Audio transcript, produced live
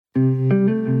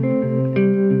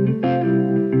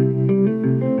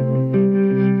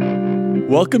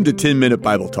Welcome to 10-Minute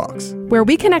Bible Talks, where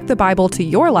we connect the Bible to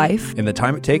your life in the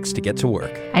time it takes to get to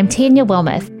work. I'm Tanya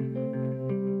Wilmoth.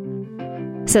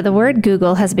 So the word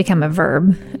Google has become a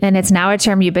verb, and it's now a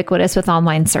term ubiquitous with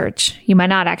online search. You might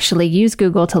not actually use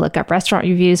Google to look up restaurant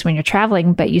reviews when you're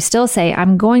traveling, but you still say,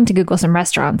 I'm going to Google some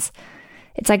restaurants.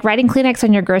 It's like writing Kleenex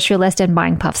on your grocery list and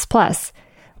buying Puffs Plus.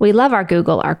 We love our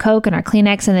Google, our Coke, and our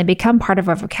Kleenex, and they become part of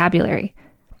our vocabulary.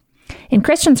 In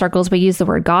Christian circles, we use the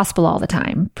word gospel all the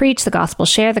time. Preach the gospel,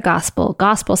 share the gospel,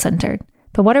 gospel-centered.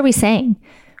 But what are we saying?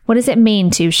 What does it mean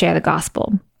to share the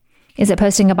gospel? Is it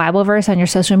posting a Bible verse on your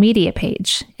social media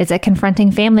page? Is it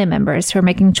confronting family members who are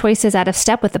making choices out of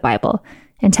step with the Bible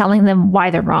and telling them why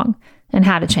they're wrong and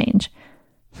how to change?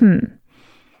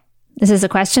 This is a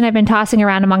question I've been tossing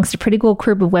around amongst a pretty cool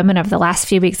group of women over the last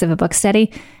few weeks of a book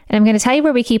study, and I'm going to tell you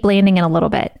where we keep landing in a little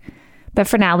bit. But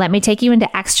for now, let me take you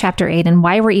into Acts chapter 8 and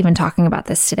why we're even talking about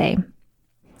this today.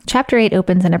 Chapter 8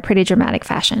 opens in a pretty dramatic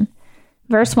fashion.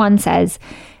 Verse 1 says,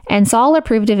 "And Saul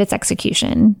approved of its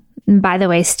execution." And by the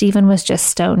way, Stephen was just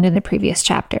stoned in the previous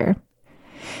chapter.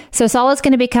 So Saul is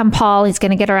going to become Paul. He's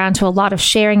going to get around to a lot of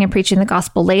sharing and preaching the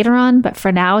gospel later on, but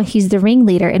for now, he's the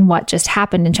ringleader in what just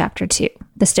happened in chapter 2,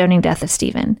 the stoning death of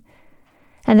Stephen.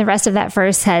 And the rest of that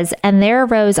verse says, "And there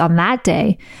arose on that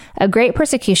day a great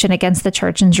persecution against the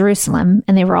church in Jerusalem,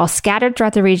 and they were all scattered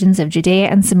throughout the regions of Judea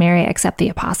and Samaria except the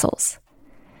apostles."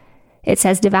 It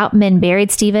says, "Devout men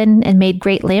buried Stephen and made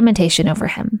great lamentation over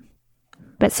him."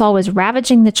 But Saul was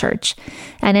ravaging the church,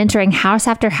 and entering house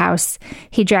after house,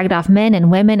 he dragged off men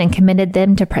and women and committed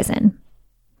them to prison.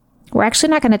 We're actually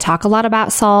not going to talk a lot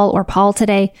about Saul or Paul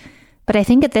today, but I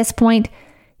think at this point,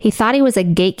 he thought he was a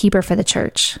gatekeeper for the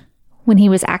church, when he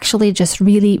was actually just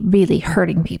really, really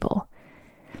hurting people.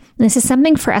 This is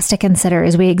something for us to consider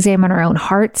as we examine our own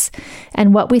hearts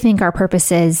and what we think our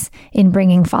purpose is in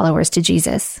bringing followers to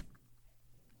Jesus.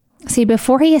 See,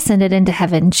 before he ascended into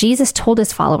heaven, Jesus told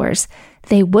his followers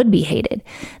they would be hated.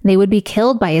 They would be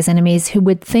killed by his enemies who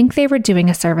would think they were doing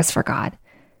a service for God.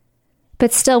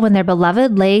 But still, when their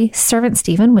beloved lay servant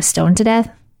Stephen was stoned to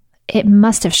death, it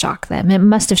must have shocked them. It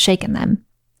must have shaken them.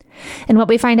 And what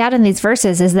we find out in these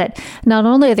verses is that not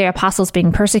only are the apostles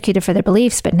being persecuted for their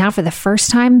beliefs, but now for the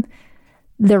first time,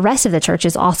 the rest of the church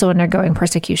is also undergoing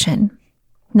persecution.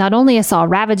 Not only is Saul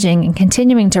ravaging and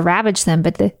continuing to ravage them,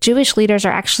 but the Jewish leaders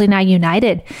are actually now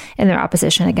united in their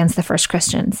opposition against the first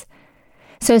Christians.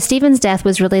 So Stephen's death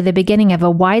was really the beginning of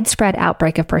a widespread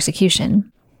outbreak of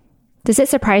persecution. Does it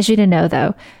surprise you to know,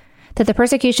 though, that the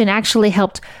persecution actually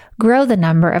helped grow the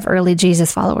number of early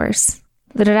Jesus followers?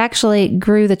 That it actually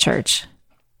grew the church.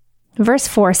 Verse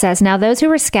 4 says, "Now those who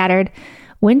were scattered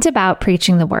went about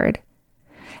preaching the word."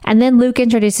 And then Luke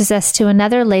introduces us to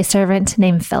another lay servant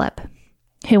named Philip,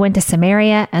 who went to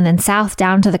Samaria and then south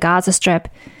down to the Gaza Strip,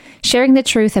 sharing the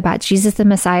truth about Jesus the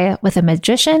Messiah with a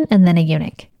magician and then a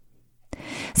eunuch.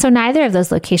 So neither of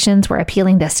those locations were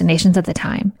appealing destinations at the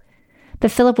time,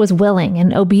 but Philip was willing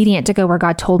and obedient to go where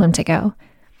God told him to go.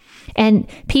 And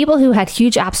people who had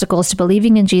huge obstacles to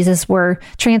believing in Jesus were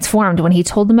transformed when he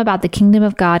told them about the kingdom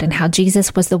of God and how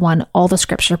Jesus was the one all the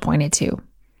scripture pointed to.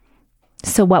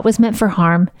 So what was meant for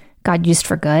harm, God used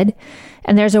for good.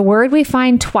 And there's a word we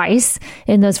find twice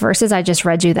in those verses I just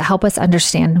read you that help us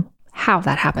understand how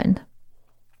that happened.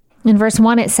 In verse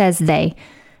 1, it says they,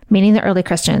 meaning the early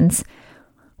Christians,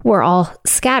 were all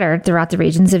scattered throughout the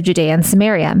regions of Judea and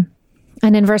Samaria.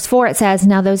 And in verse 4, it says,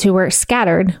 "Now those who were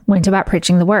scattered went about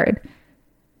preaching the word."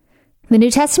 The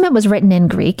New Testament was written in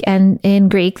Greek, and in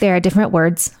Greek, there are different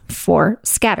words for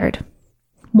scattered.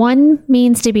 One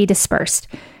means to be dispersed,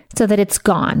 so that it's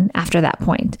gone after that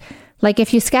point. Like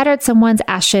if you scattered someone's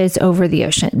ashes over the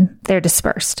ocean, they're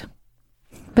dispersed.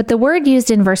 But the word used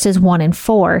in verses 1 and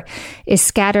 4 is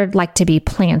scattered like to be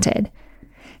planted.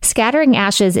 Scattering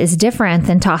ashes is different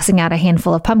than tossing out a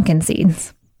handful of pumpkin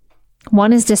seeds.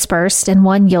 One is dispersed and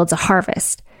one yields a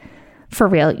harvest. For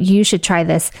real, you should try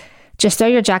this. Just throw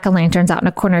your jack-o'-lanterns out in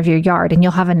a corner of your yard and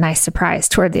you'll have a nice surprise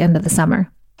toward the end of the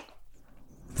summer.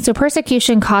 So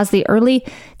persecution caused the early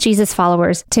Jesus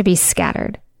followers to be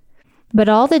scattered. But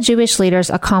all the Jewish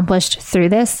leaders accomplished through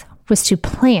this was to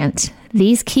plant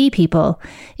these key people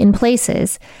in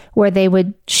places where they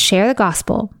would share the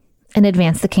gospel and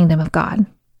advance the kingdom of God.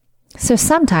 So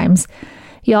sometimes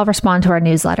you all respond to our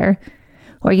newsletter,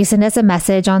 or you send us a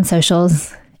message on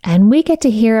socials, and we get to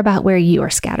hear about where you are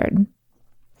scattered.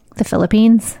 The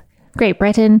Philippines, Great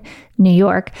Britain, New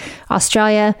York,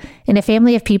 Australia, and a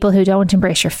family of people who don't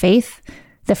embrace your faith,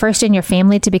 the first in your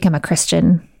family to become a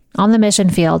Christian, on the mission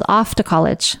field, off to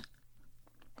college.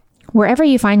 Wherever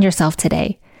you find yourself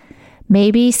today,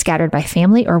 maybe scattered by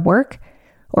family or work,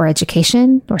 or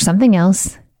education, or something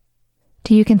else,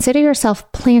 Do you consider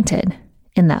yourself planted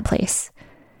in that place?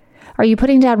 Are you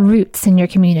putting down roots in your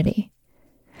community?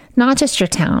 Not just your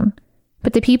town,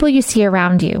 but the people you see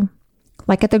around you,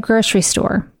 like at the grocery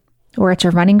store, or at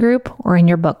your running group, or in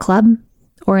your book club,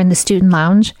 or in the student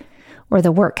lounge, or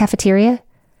the work cafeteria?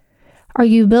 Are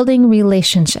you building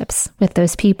relationships with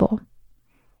those people?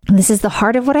 And this is the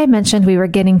heart of what I mentioned we were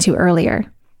getting to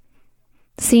earlier.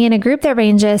 See, in a group that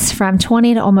ranges from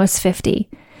 20 to almost 50,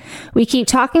 we keep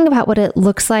talking about what it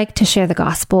looks like to share the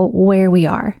gospel where we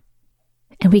are.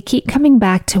 And we keep coming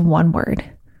back to one word: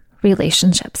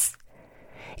 relationships.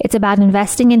 It's about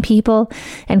investing in people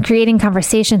and creating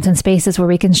conversations and spaces where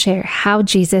we can share how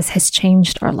Jesus has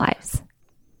changed our lives.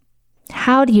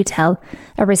 How do you tell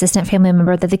a resistant family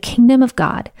member that the kingdom of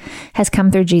God has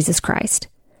come through Jesus Christ?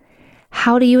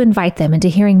 How do you invite them into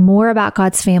hearing more about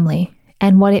God's family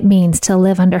and what it means to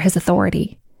live under his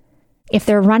authority? If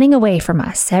they're running away from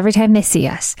us every time they see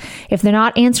us, if they're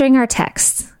not answering our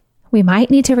texts, we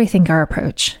might need to rethink our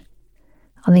approach.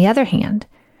 On the other hand,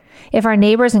 if our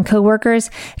neighbors and coworkers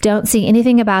don't see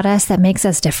anything about us that makes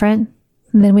us different,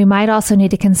 then we might also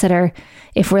need to consider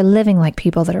if we're living like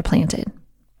people that are planted.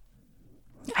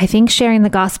 I think sharing the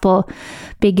gospel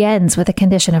begins with the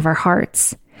condition of our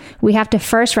hearts. We have to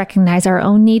first recognize our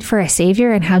own need for a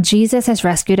Savior and how Jesus has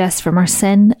rescued us from our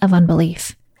sin of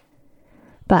unbelief.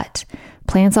 But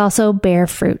plants also bear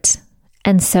fruit,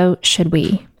 and so should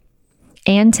we.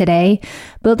 And today,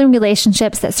 building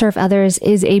relationships that serve others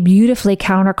is a beautifully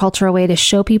countercultural way to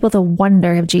show people the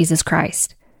wonder of Jesus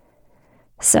Christ.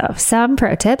 So, some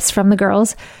pro tips from the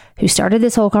girls who started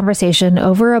this whole conversation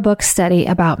over a book study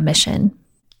about mission.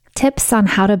 Tips on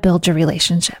how to build your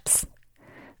relationships.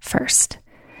 First,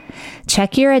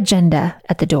 check your agenda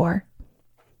at the door.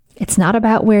 It's not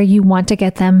about where you want to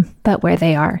get them, but where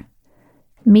they are.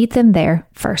 Meet them there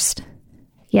first.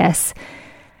 Yes,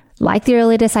 like the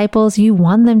early disciples, you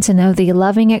want them to know the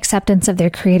loving acceptance of their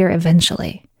Creator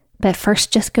eventually. But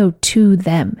first, just go to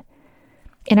them.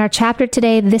 In our chapter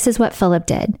today, this is what Philip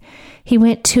did. He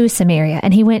went to Samaria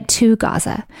and he went to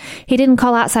Gaza. He didn't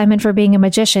call out Simon for being a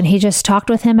magician. He just talked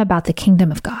with him about the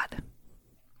kingdom of God.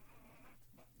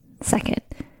 Second,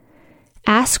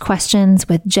 ask questions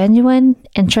with genuine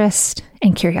interest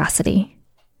and curiosity.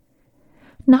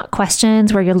 Not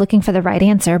questions where you're looking for the right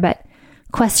answer, but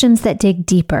questions that dig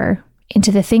deeper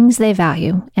into the things they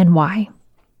value and why.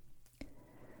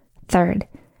 Third,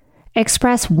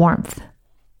 express warmth.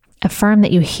 Affirm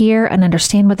that you hear and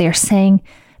understand what they are saying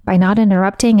by not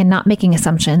interrupting and not making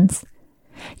assumptions.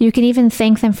 You can even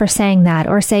thank them for saying that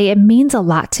or say, "It means a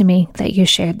lot to me that you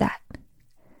shared that."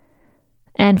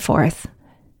 And fourth,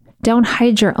 don't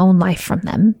hide your own life from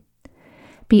them.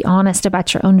 Be honest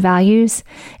about your own values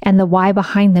and the why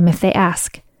behind them if they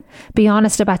ask. Be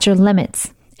honest about your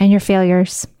limits and your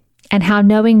failures and how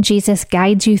knowing Jesus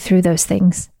guides you through those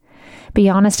things. Be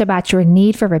honest about your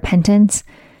need for repentance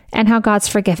and how God's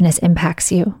forgiveness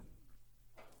impacts you.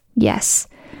 Yes,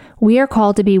 we are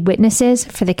called to be witnesses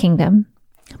for the kingdom,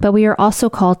 but we are also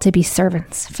called to be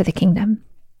servants for the kingdom.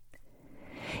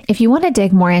 If you want to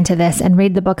dig more into this and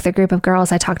read the book the group of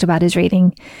girls I talked about is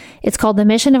reading, it's called The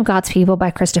Mission of God's People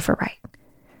by Christopher Wright.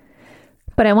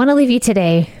 But I want to leave you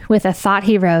today with a thought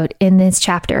he wrote in this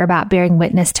chapter about bearing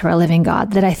witness to our living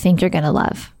God that I think you're going to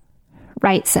love.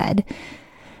 Wright said,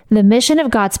 "The mission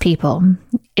of God's people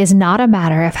is not a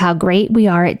matter of how great we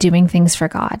are at doing things for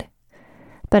God,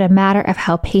 but a matter of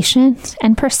how patient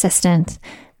and persistent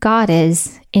God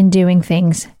is in doing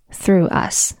things through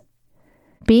us."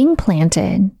 Being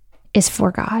planted is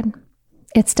for God.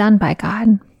 It's done by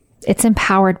God. It's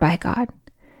empowered by God.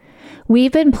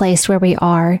 We've been placed where we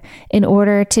are in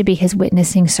order to be his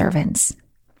witnessing servants.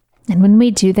 And when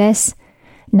we do this,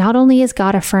 not only is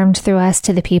God affirmed through us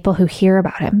to the people who hear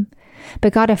about him,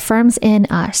 but God affirms in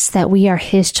us that we are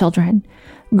his children,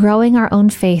 growing our own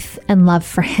faith and love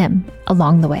for him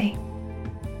along the way.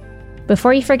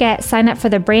 Before you forget, sign up for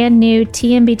the brand new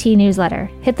TMBT newsletter.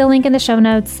 Hit the link in the show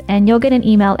notes and you'll get an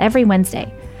email every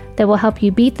Wednesday that will help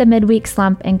you beat the midweek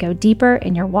slump and go deeper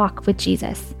in your walk with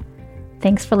Jesus.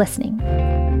 Thanks for listening.